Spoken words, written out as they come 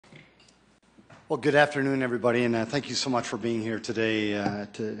Well, good afternoon, everybody, and thank you so much for being here today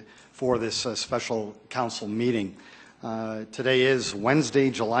for this special council meeting. Today is Wednesday,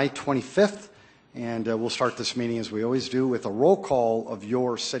 July 25th, and we'll start this meeting as we always do with a roll call of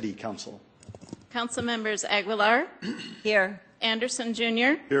your city council. Council members Aguilar. Here. Anderson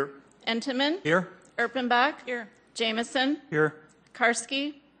Jr. Here. Entenmann. Here. Erpenbach. Here. Jameson. Here.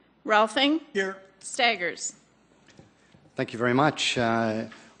 Karski. Ralphing. Here. Staggers. Thank you very much.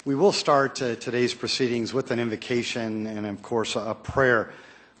 We will start today's proceedings with an invocation and, of course, a prayer.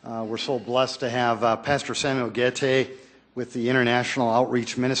 We're so blessed to have Pastor Samuel Guete with the International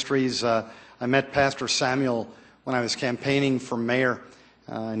Outreach Ministries. I met Pastor Samuel when I was campaigning for mayor,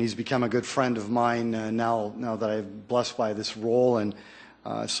 and he's become a good friend of mine now that I'm blessed by this role. And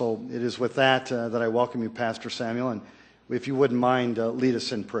so it is with that that I welcome you, Pastor Samuel. And if you wouldn't mind, lead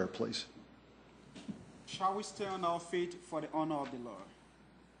us in prayer, please. Shall we stay on our feet for the honor of the Lord?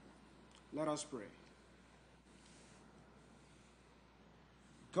 Let us pray.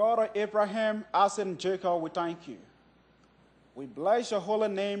 God of Abraham, Isaac, and Jacob, we thank you. We bless your holy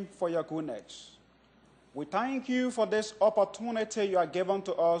name for your goodness. We thank you for this opportunity you have given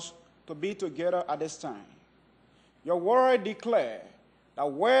to us to be together at this time. Your word declares that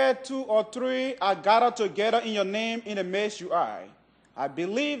where 2 or 3 are gathered together in your name, in the midst you are. I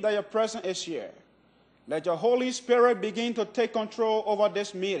believe that your presence is here. Let your Holy Spirit begin to take control over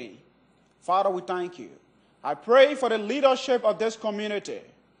this meeting. Father, we thank you. I pray for the leadership of this community.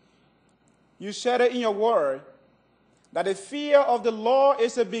 You said it in your word that the fear of the Lord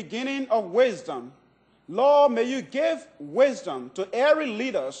is the beginning of wisdom. Lord, may you give wisdom to every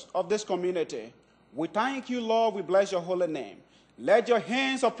leaders of this community. We thank you, Lord. We bless your holy name. Let your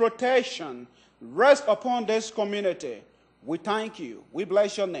hands of protection rest upon this community. We thank you. We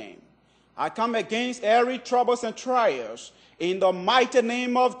bless your name. I come against every troubles and trials in the mighty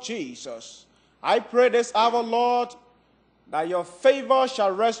name of Jesus. I pray this hour, Lord, that your favor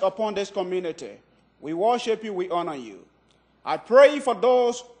shall rest upon this community. We worship you, we honor you. I pray for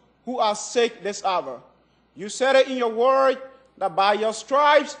those who are sick this hour. You said it in your word that by your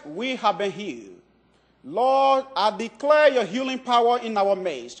stripes we have been healed. Lord, I declare your healing power in our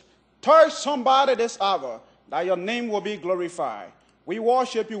midst. Touch somebody this hour that your name will be glorified. We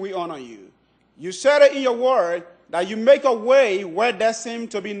worship you, we honor you. You said it in your word that you make a way where there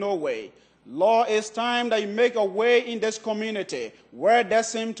seemed to be no way. Lord, it's time that you make a way in this community where there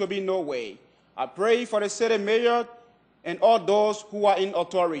seemed to be no way. I pray for the city mayor and all those who are in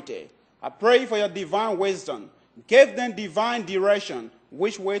authority. I pray for your divine wisdom. Give them divine direction,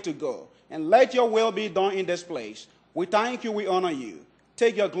 which way to go. And let your will be done in this place. We thank you, we honor you.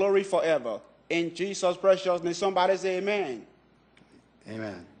 Take your glory forever. In Jesus' precious name, somebody say amen.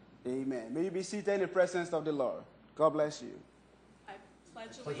 Amen. Amen. May you be seated in the presence of the Lord. God bless you. I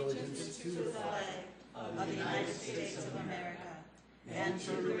pledge allegiance to the flag Of the United States of America and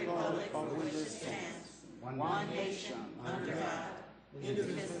to the republic for which it stands, one nation, under God,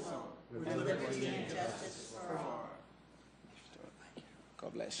 indivisible, with liberty and justice for all.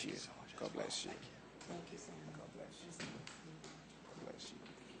 God bless you. God bless you. Thank you, Sam. God bless you. God bless you.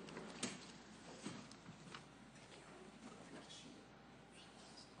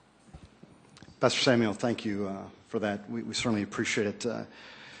 Pastor Samuel, thank you for that. We certainly appreciate it.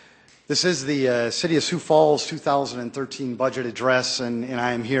 This is the City of Sioux Falls 2013 budget address, and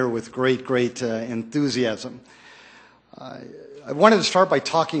I am here with great enthusiasm. I wanted to start by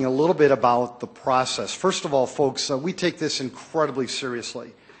talking a little bit about the process. First of all, folks, we take this incredibly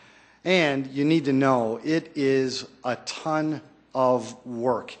seriously, and you need to know it is a ton of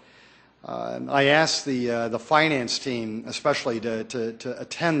work. I asked the finance team especially to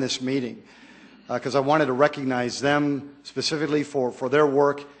attend this meeting because I wanted to recognize them specifically for their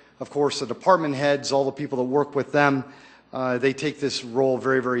work. Of course, the department heads, all the people that work with them, they take this role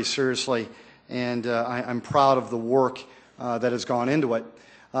very seriously, and I'm proud of the work that has gone into it.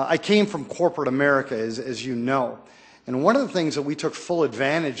 I came from corporate America, as you know, and one of the things that we took full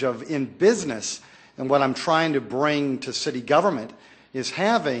advantage of in business and what I'm trying to bring to city government is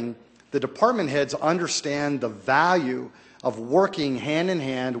having the department heads understand the value of working hand in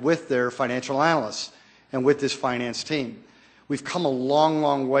hand with their financial analysts and with this finance team. We've come a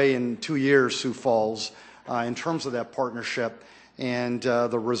long way in 2 years, Sioux Falls, in terms of that partnership, and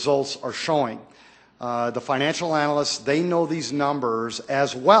the results are showing. The financial analysts, they know these numbers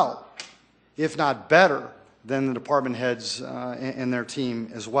as well, if not better, than the department heads and their team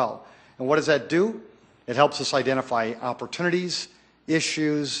as well. And what does that do? It helps us identify opportunities,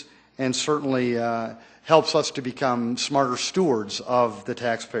 issues, and certainly helps us to become smarter stewards of the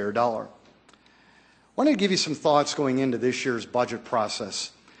taxpayer dollar. I wanted to give you some thoughts going into this year's budget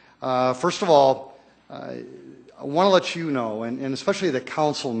process. First of all, I want to let you know, and especially the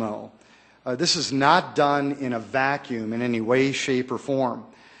council know, this is not done in a vacuum in any way, shape, or form.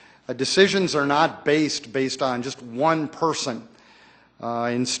 Decisions are not based on just one person.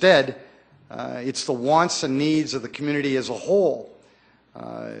 Instead, it's the wants and needs of the community as a whole.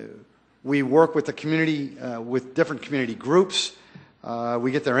 We work with the community, with different community groups.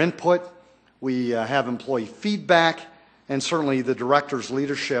 We get their input. We have employee feedback, and certainly the director's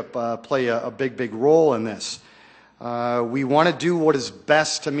leadership play a big role in this. We want to do what is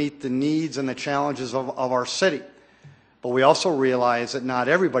best to meet the needs and the challenges of our city. But we also realize that not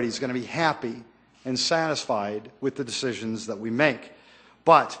everybody's going to be happy and satisfied with the decisions that we make.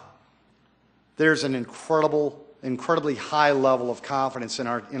 But there's an incredibly high level of confidence in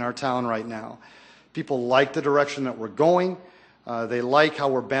our town right now. People like the direction that we're going. They like how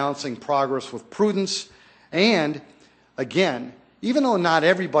we're balancing progress with prudence. And again, even though not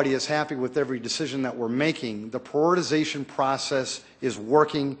everybody is happy with every decision that we're making, the prioritization process is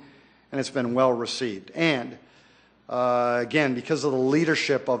working, and it's been well received. And again, because of the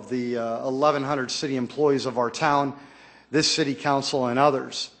leadership of the 1,100 city employees of our town, this city council and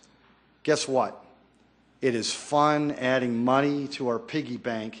others, guess what? It is fun adding money to our piggy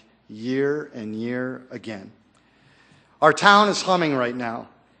bank year and year again. Our town is humming right now,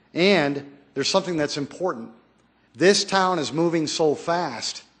 and there's something that's important. This town is moving so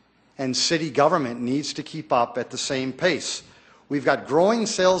fast, and city government needs to keep up at the same pace. We've got growing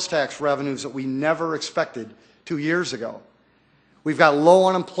sales tax revenues that we never expected 2 years ago. We've got low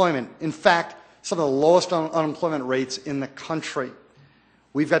unemployment. In fact, some of the lowest unemployment rates in the country.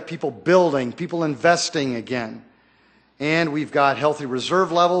 We've got people building, people investing again. And we've got healthy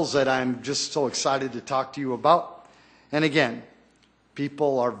reserve levels that I'm just so excited to talk to you about. And again,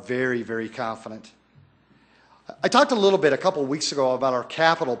 people are very confident. I talked a couple of weeks ago about our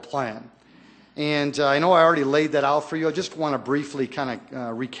capital plan. And I know I already laid that out for you. I just want to briefly kind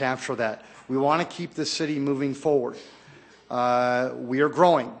of recapture that. We want to keep the city moving forward. We are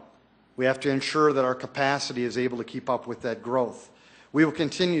growing. We have to ensure that our capacity is able to keep up with that growth. We will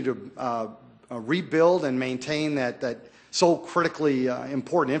continue to rebuild and maintain that so critically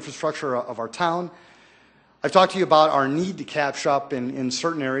important infrastructure of our town. I've talked to you about our need to catch up in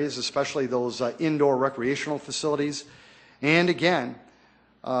certain areas, especially those indoor recreational facilities. And again,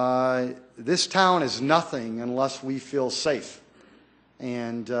 this town is nothing unless we feel safe.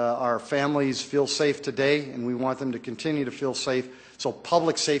 And our families feel safe today, and we want them to continue to feel safe. So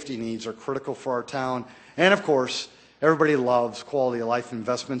public safety needs are critical for our town. And of course, everybody loves quality of life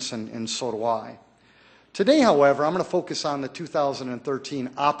investments, and so do I. Today, however, I'm going to focus on the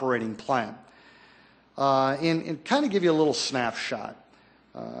 2013 operating plan and kind of give you a little snapshot.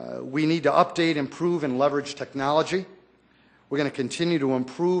 We need to update, improve, and leverage technology. We're going to continue to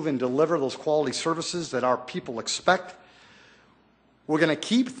improve and deliver those quality services that our people expect. We're going to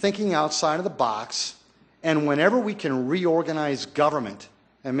keep thinking outside of the box, and whenever we can reorganize government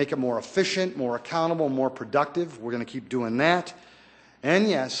and make it more efficient, more accountable, more productive, we're going to keep doing that. And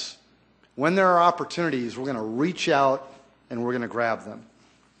yes, when there are opportunities, we're going to reach out and we're going to grab them.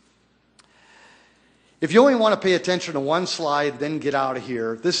 If you only want to pay attention to one slide, then get out of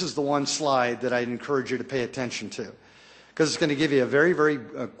here. This is the one slide that I'd encourage you to pay attention to, because it's going to give you a very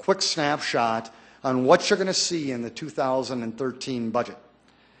quick snapshot on what you're going to see in the 2013 budget.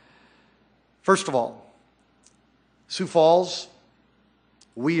 First of all, Sioux Falls,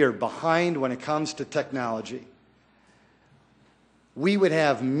 we are behind when it comes to technology. We would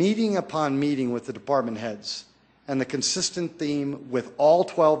have meeting upon meeting with the department heads, and the consistent theme with all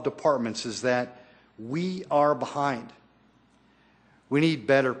 12 departments is that we are behind. We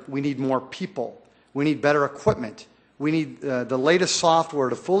need more people. We need better equipment. We need the latest software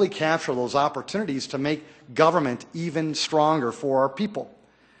to fully capture those opportunities to make government even stronger for our people.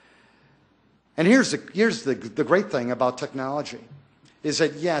 And here's the great thing about technology, is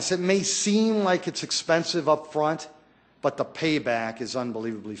that yes, it may seem like it's expensive up front, but the payback is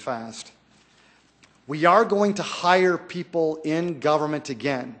unbelievably fast. We are going to hire people in government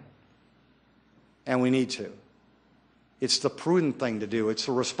again, and we need to. It's the prudent thing to do. It's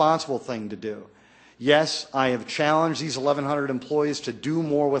the responsible thing to do. Yes, I have challenged these 1,100 employees to do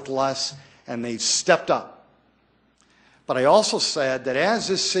more with less, and they've stepped up. But I also said that as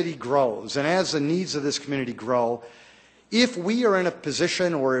this city grows and as the needs of this community grow, if we are in a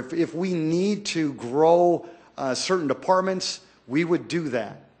position or if we need to grow certain departments, we would do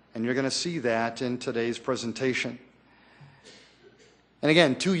that. And you're going to see that in today's presentation. And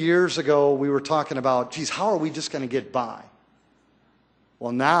again, 2 years ago, we were talking about, geez, how are we just going to get by?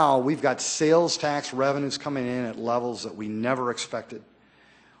 Well, now we've got sales tax revenues coming in at levels that we never expected.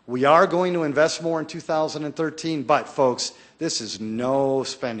 We are going to invest more in 2013, but folks, this is no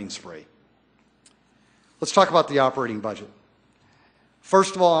spending spree. Let's talk about the operating budget.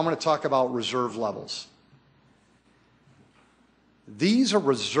 First of all, I'm going to talk about reserve levels. These are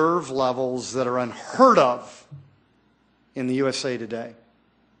reserve levels that are unheard of in the USA today.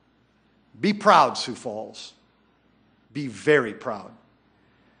 Be proud, Sioux Falls. Be very proud.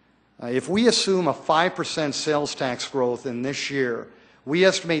 If we assume a 5% sales tax growth in this year, we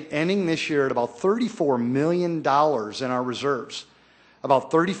estimate ending this year at about $34 million in our reserves, about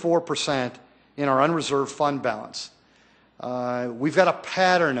 34% in our unreserved fund balance. We've got a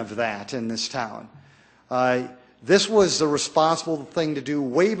pattern of that in this town. This was the responsible thing to do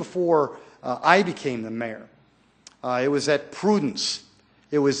way before I became the mayor. It was that prudence,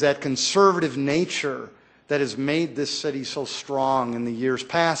 it was that conservative nature that has made this city so strong in the years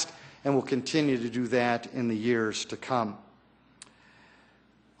past and will continue to do that in the years to come.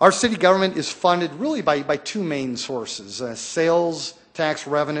 Our city government is funded really by two main sources, sales tax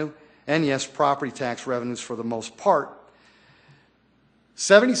revenue and, yes, property tax revenues for the most part.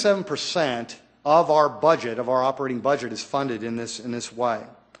 77% of our budget, of our operating budget, is funded in this way.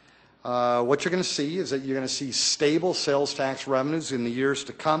 What you're going to see is that you're going to see stable sales tax revenues in the years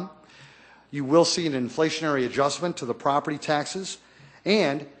to come. You will see an inflationary adjustment to the property taxes.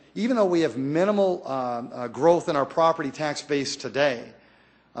 And even though we have minimal growth in our property tax base today,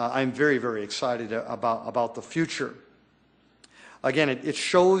 I'm very, very excited about the future. Again, it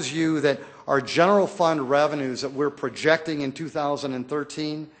shows you that our general fund revenues that we're projecting in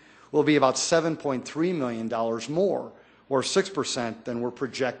 2013 will be about $7.3 million more, or 6% than we're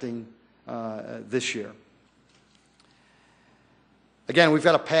projecting this year. Again, we've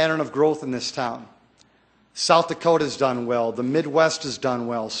got a pattern of growth in this town. South Dakota has done well. The Midwest has done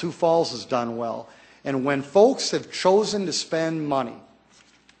well. Sioux Falls has done well. And when folks have chosen to spend money,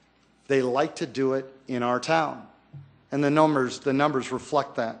 they like to do it in our town. And the numbers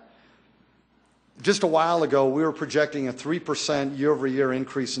reflect that. Just a while ago, we were projecting a 3% year-over-year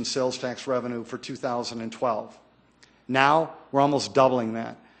increase in sales tax revenue for 2012. Now, we're almost doubling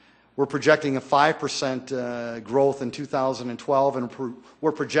that. We're projecting a 5% growth in 2012, and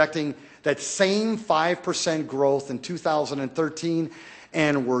we're projecting that same 5% growth in 2013,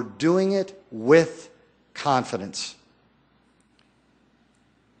 and we're doing it with confidence.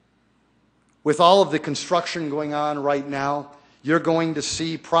 With all of the construction going on right now, you're going to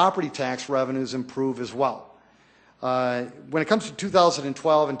see property tax revenues improve as well. When it comes to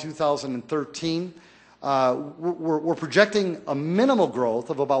 2012 and 2013, we're projecting a minimal growth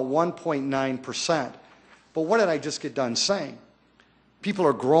of about 1.9%. But what did I just get done saying? People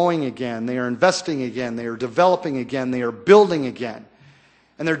are growing again, they are investing again, they are developing again, they are building again.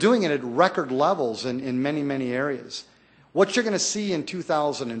 And they're doing it at record levels in many, many areas. What you're going to see in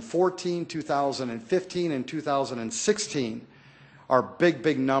 2014, 2015, and 2016 are big,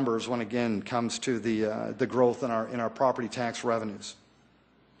 big numbers when, again, comes to the growth in our property tax revenues.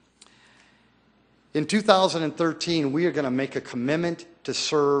 In 2013, we are going to make a commitment to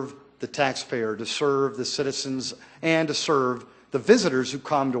serve the taxpayer, to serve the citizens, and to serve the visitors who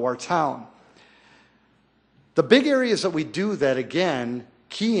come to our town. The big areas that we do that, again,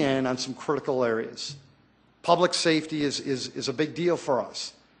 key in on some critical areas. Public safety is a big deal for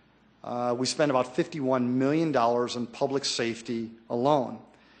us. We spend about $51 million on public safety alone.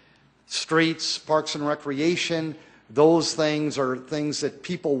 Streets, parks and recreation, those things are things that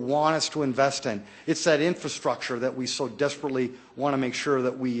people want us to invest in. It's that infrastructure that we so desperately want to make sure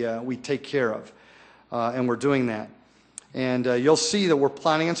that we take care of, and we're doing that. And you'll see that we're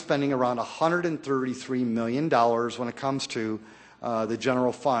planning on spending around $133 million when it comes to the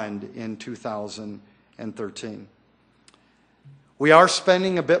general fund in 2013. We are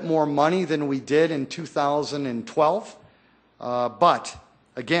spending a bit more money than we did in 2012, but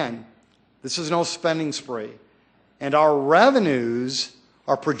again, this is no spending spree. And our revenues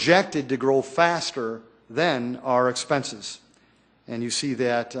are projected to grow faster than our expenses. And you see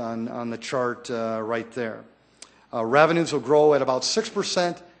that on the chart right there. Revenues will grow at about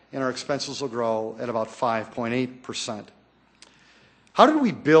 6%, and our expenses will grow at about 5.8%. How did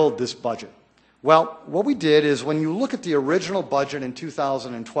we build this budget? Well, what we did is when you look at the original budget in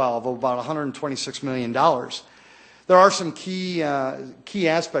 2012 of about $126 million, there are some key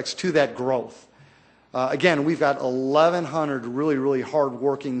aspects to that growth. Again, we've got 1,100 really, really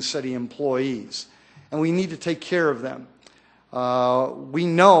hard-working city employees, and we need to take care of them. We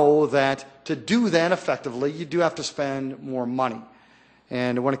know that to do that effectively, you do have to spend more money.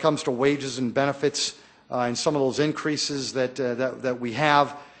 And when it comes to wages and benefits and some of those increases that we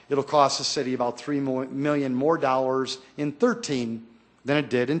have, it'll cost the city about $3 million more in 2013 than it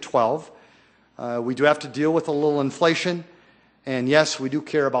did in 12. We do have to deal with a little inflation, and yes, we do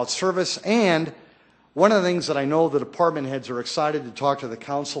care about service. And one of the things that I know the department heads are excited to talk to the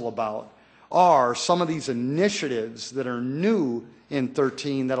council about are some of these initiatives that are new in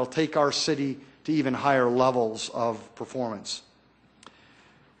 13 that'll take our city to even higher levels of performance.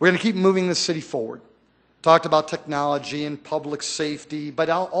 We're going to keep moving the city forward. Talked about technology and public safety, but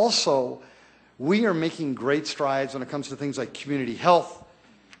also we are making great strides when it comes to things like community health,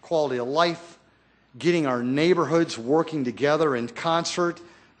 quality of life, getting our neighborhoods working together in concert,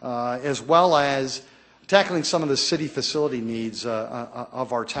 as well as tackling some of the city facility needs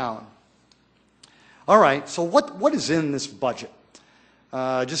of our town. All right, so what is in this budget?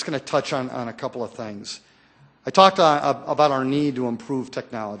 Just going to touch on a couple of things. I talked about our need to improve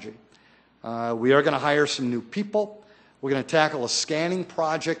technology. We are going to hire some new people. We're going to tackle a scanning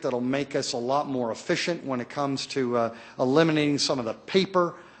project that'll make us a lot more efficient when it comes to eliminating some of the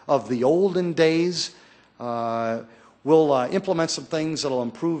paper of the olden days. We'll implement some things that'll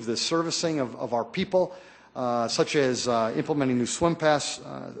improve the servicing of our people, such as implementing new swim pass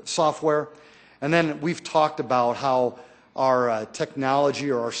software. And then we've talked about how our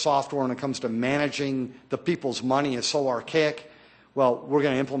technology or our software when it comes to managing the people's money is so archaic. Well, we're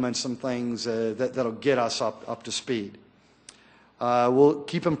going to implement some things that'll get us up to speed. We'll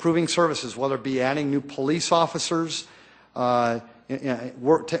keep improving services, whether it be adding new police officers,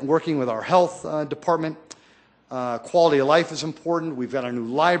 working with our health department. Quality of life is important. We've got a new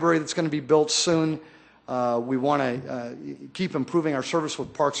library that's going to be built soon. We want to keep improving our service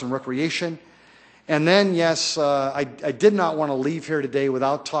with parks and recreation. And then, yes, I did not want to leave here today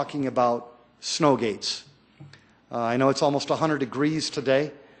without talking about snow gates. I know it's almost 100 degrees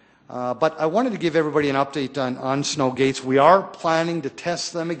today, but I wanted to give everybody an update on snow gates. We are planning to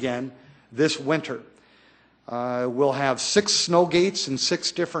test them again this winter. We'll have 6 snow gates in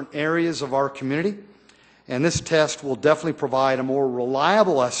 6 different areas of our community, and this test will definitely provide a more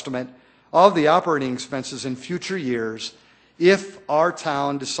reliable estimate of the operating expenses in future years if our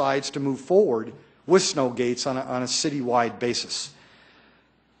town decides to move forward with snow gates on a citywide basis.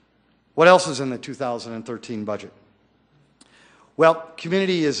 What else is in the 2013 budget? Well,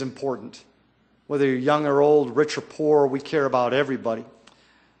 community is important. Whether you're young or old, rich or poor, we care about everybody.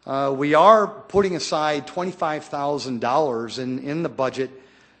 We are putting aside $25,000 in the budget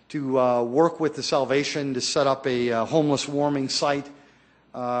to work with the Salvation to set up a homeless warming site.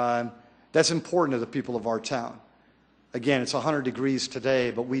 That's important to the people of our town. Again, it's 100 degrees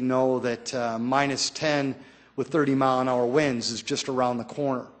today, but we know that minus 10 with 30-mile-an-hour winds is just around the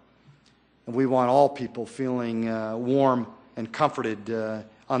corner. And we want all people feeling warm and comforted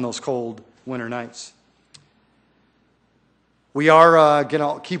on those cold winter nights. We are going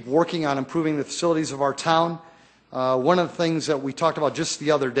to keep working on improving the facilities of our town. One of the things that we talked about just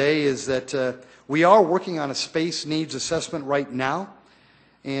the other day is that we are working on a space needs assessment right now.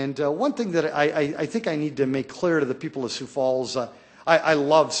 And one thing that I think I need to make clear to the people of Sioux Falls, I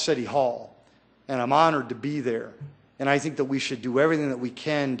love City Hall, and I'm honored to be there. And I think that we should do everything that we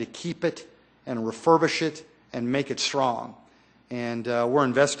can to keep it and refurbish it and make it strong. And we're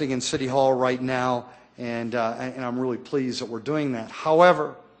investing in City Hall right now, and I'm really pleased that we're doing that.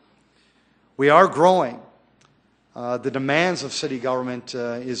 However, we are growing. The demands of city government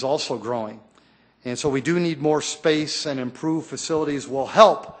is also growing. And so we do need more space, and improved facilities will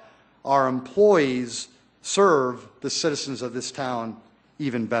help our employees serve the citizens of this town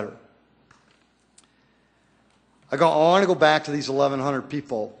even better. I want to go back to these 1,100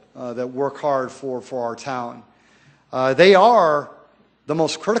 people that work hard for our town. They are the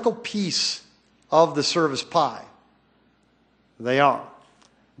most critical piece of the service pie. They are.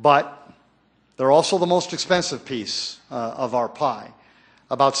 But they're also the most expensive piece of our pie.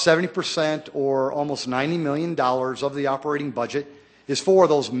 About 70% or almost $90 million of the operating budget is for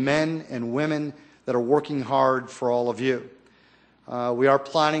those men and women that are working hard for all of you. We are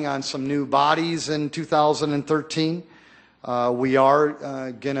planning on some new bodies in 2013. We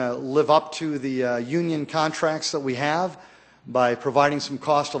are going to live up to the union contracts that we have by providing some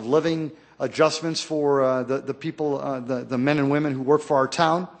cost of living adjustments for the people, the men and women who work for our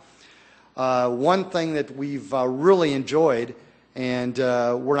town. One thing that we've really enjoyed, and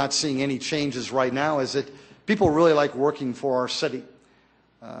we're not seeing any changes right now, is that people really like working for our city.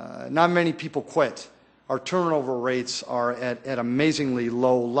 Not many people quit. Our turnover rates are at amazingly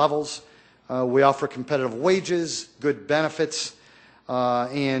low levels. We offer competitive wages, good benefits,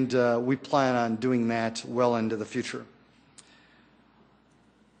 and we plan on doing that well into the future.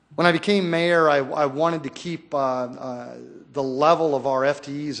 When I became mayor, I wanted to keep the level of our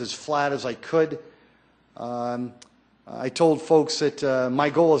FTEs as flat as I could. I told folks that my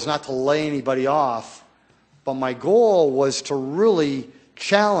goal is not to lay anybody off, but my goal was to really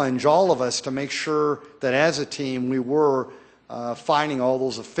challenge all of us to make sure that as a team we were finding all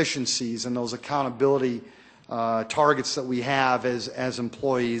those efficiencies and those accountability targets that we have as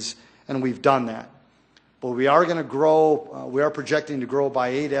employees, and we've done that. But we are going to grow, we are projecting to grow by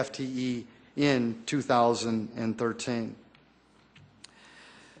 8 FTE in 2013.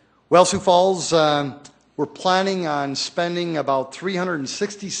 Well, Sioux Falls, we're planning on spending about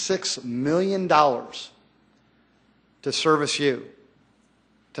 $366 million to service you,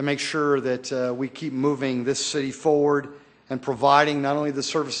 to make sure that we keep moving this city forward and providing not only the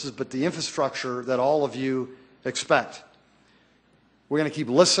services but the infrastructure that all of you expect. We're going to keep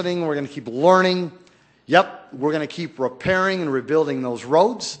listening, we're going to keep learning. Yep, we're going to keep repairing and rebuilding those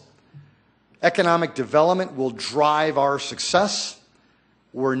roads. Economic development will drive our success.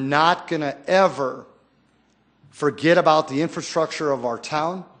 We're not going to ever forget about the infrastructure of our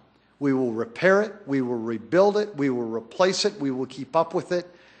town. We will repair it, we will rebuild it, we will replace it, we will keep up with it.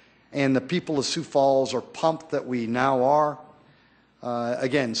 And the people of Sioux Falls are pumped that we now are.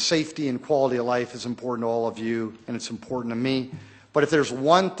 Again, safety and quality of life is important to all of you, and it's important to me. But if there's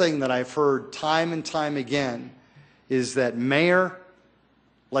one thing that I've heard time and time again is that, Mayor,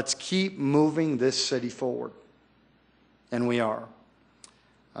 let's keep moving this city forward. And we are.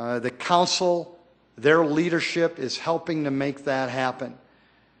 The council, their leadership is helping to make that happen.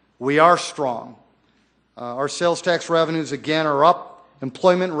 We are strong. Our sales tax revenues, again, are up.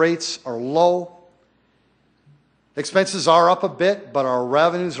 Employment rates are low. Expenses are up a bit, but our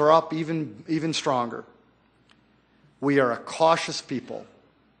revenues are up even stronger. We are a cautious people,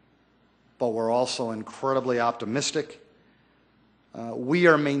 but we're also incredibly optimistic. We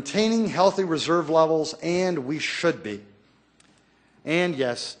are maintaining healthy reserve levels, and we should be. And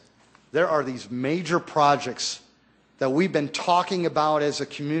yes, there are these major projects that we've been talking about as a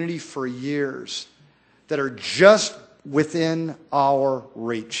community for years that are just within our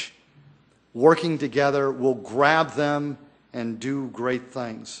reach. Working together, we'll grab them and do great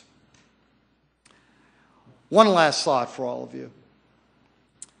things. One last thought for all of you.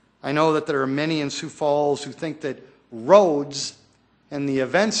 I know that there are many in Sioux Falls who think that roads and the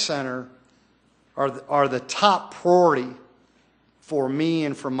event center are the top priority for me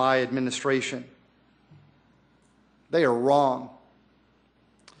and for my administration. They are wrong.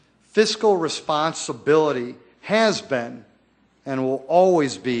 Fiscal responsibility has been and will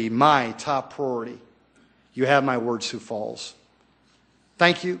always be my top priority. You have my word, Sioux Falls.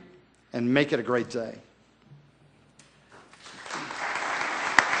 Thank you, and make it a great day.